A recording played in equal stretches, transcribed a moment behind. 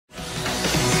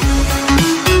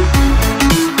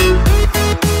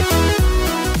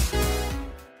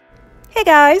Hey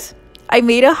guys, I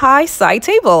made a high side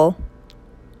table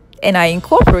and I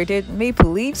incorporated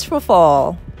maple leaves for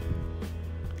fall.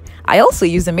 I also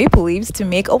used the maple leaves to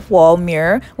make a wall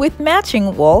mirror with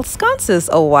matching wall sconces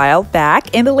a while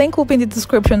back, and the link will be in the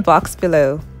description box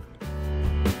below.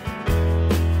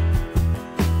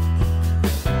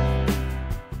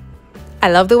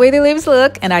 I love the way the leaves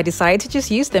look, and I decided to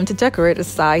just use them to decorate a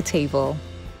side table.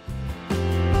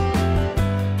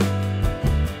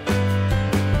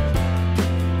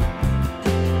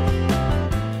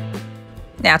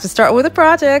 Now to start with the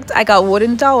project, I got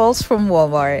wooden dowels from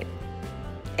Walmart.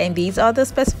 And these are the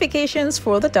specifications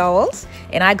for the dowels,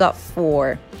 and I got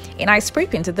 4. And I spray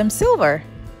painted them silver.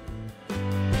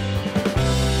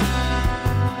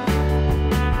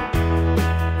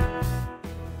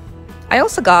 I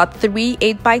also got 3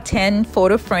 8x10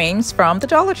 photo frames from the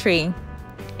Dollar Tree.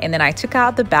 And then I took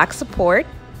out the back support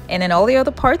and then all the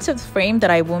other parts of the frame that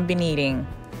I won't be needing.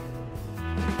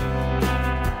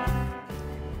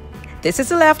 This is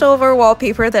the leftover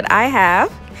wallpaper that I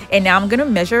have, and now I'm gonna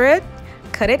measure it,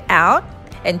 cut it out,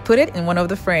 and put it in one of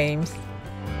the frames.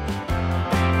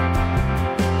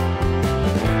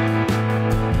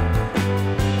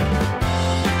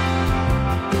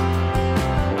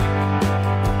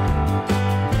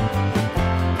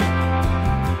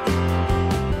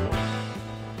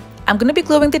 I'm going to be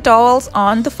gluing the dowels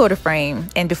on the photo frame,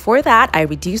 and before that I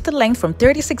reduced the length from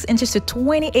 36 inches to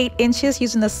 28 inches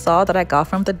using the saw that I got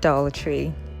from the Dollar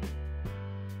Tree.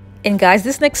 And guys,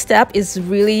 this next step is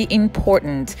really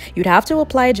important. You'd have to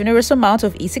apply a generous amount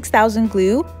of E6000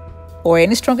 glue or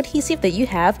any strong adhesive that you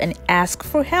have and ask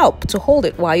for help to hold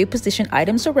it while you position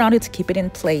items around it to keep it in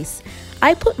place.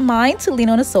 I put mine to lean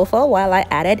on a sofa while I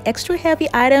added extra heavy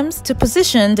items to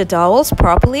position the dowels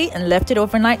properly and left it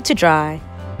overnight to dry.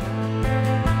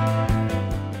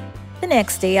 The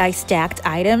next day, I stacked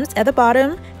items at the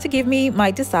bottom to give me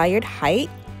my desired height,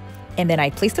 and then I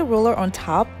placed a roller on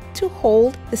top to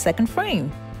hold the second frame.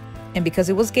 And because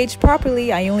it was gauged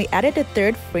properly, I only added a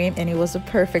third frame and it was a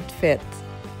perfect fit.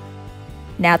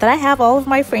 Now that I have all of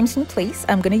my frames in place,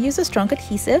 I'm going to use a strong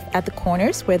adhesive at the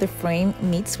corners where the frame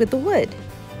meets with the wood.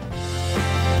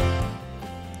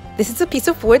 This is a piece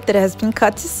of wood that has been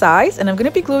cut to size, and I'm going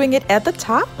to be gluing it at the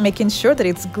top, making sure that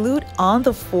it's glued on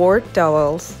the 4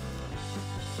 dowels.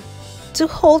 To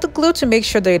hold the glue to make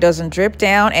sure that it doesn't drip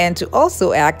down and to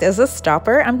also act as a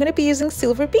stopper, I'm going to be using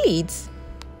silver beads.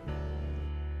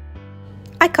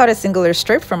 I cut a singular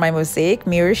strip from my mosaic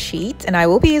mirror sheet, and I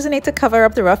will be using it to cover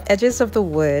up the rough edges of the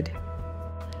wood.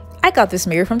 I got this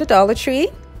mirror from the Dollar Tree,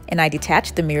 and I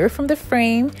detached the mirror from the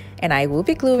frame, and I will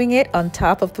be gluing it on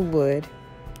top of the wood.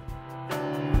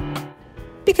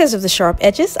 Because of the sharp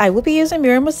edges, I will be using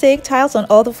mirror mosaic tiles on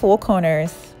all the 4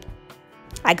 corners.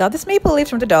 I got this maple leaves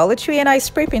from the Dollar Tree and I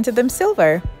spray painted them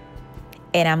silver.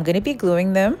 And I'm going to be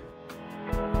gluing them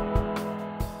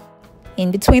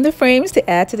in between the frames to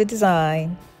add to the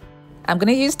design. I'm going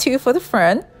to use 2 for the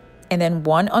front and then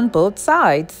 1 on both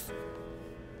sides.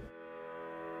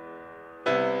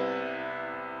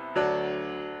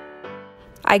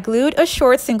 I glued a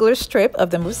short singular strip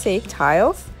of the mosaic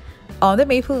tiles on the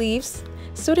maple leaves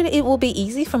so that it will be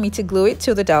easy for me to glue it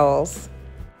to the dowels.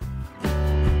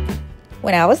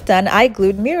 When I was done, I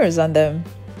glued mirrors on them.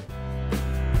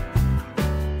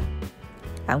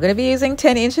 I'm going to be using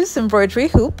 10 inches embroidery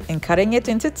hoop and cutting it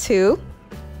into 2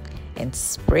 and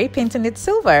spray painting it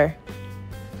silver.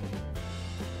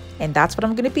 And that's what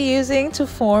I'm going to be using to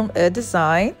form a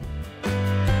design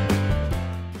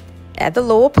at the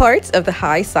lower parts of the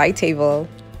high side table.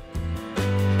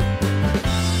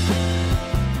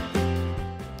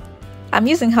 I'm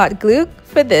using hot glue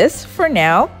for this for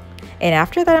now. And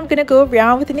after that, I'm going to go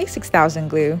around with an E6000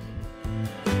 glue.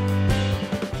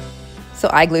 So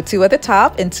I glued 2 at the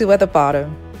top and 2 at the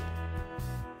bottom.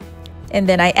 And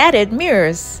then I added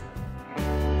mirrors.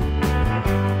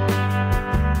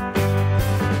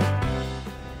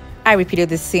 I repeated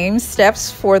the same steps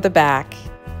for the back.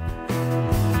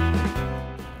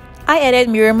 I added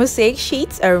mirror mosaic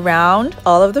sheets around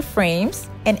all of the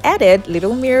frames and added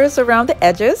little mirrors around the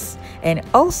edges, and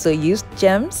also used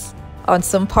gems on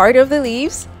some part of the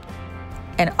leaves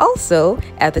and also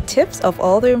at the tips of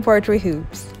all the embroidery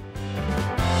hoops.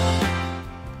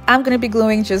 I'm going to be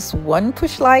gluing just 1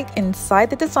 push light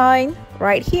inside the design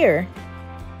right here.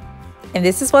 And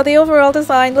this is what the overall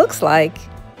design looks like.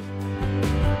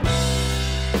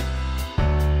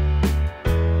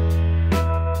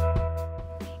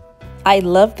 I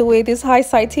love the way this high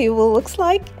side table looks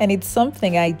like, and it's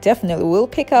something I definitely will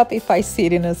pick up if I see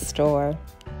it in a store.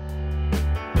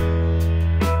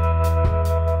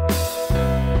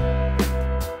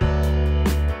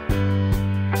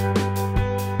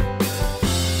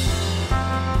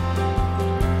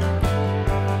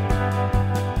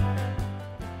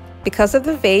 because of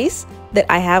the vase that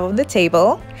I have on the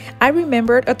table, I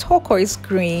remembered a turquoise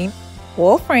green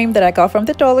wall frame that I got from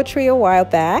the Dollar Tree a while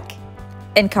back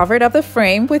and covered up the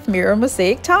frame with mirror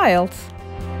mosaic tiles.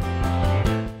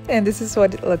 And this is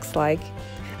what it looks like.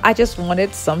 I just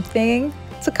wanted something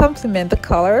to complement the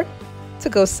color to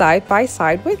go side by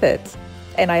side with it.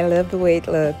 And I love the way it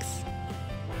looks.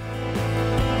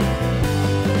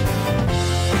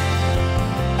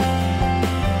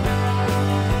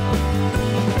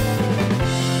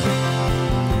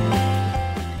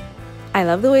 I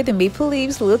love the way the maple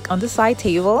leaves look on the side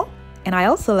table, and I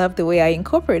also love the way I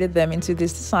incorporated them into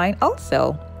this design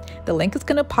also. The link is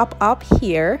going to pop up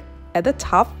here at the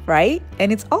top right,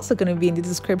 and it's also going to be in the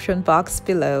description box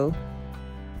below.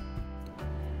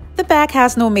 The back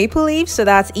has no maple leaves, so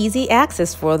that's easy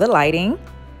access for the lighting.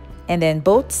 And then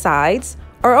both sides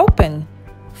are open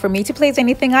for me to place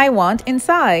anything I want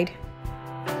inside.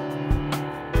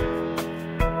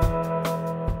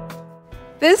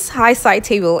 This high side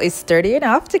table is sturdy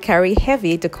enough to carry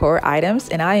heavy decor items,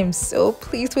 and I am so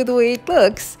pleased with the way it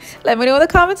looks. Let me know in the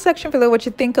comment section below what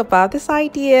you think about this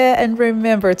idea, and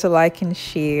remember to like and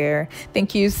share.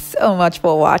 Thank you so much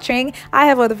for watching. I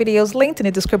have other videos linked in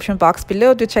the description box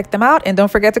below. Do check them out, and don't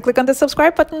forget to click on the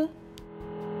subscribe button.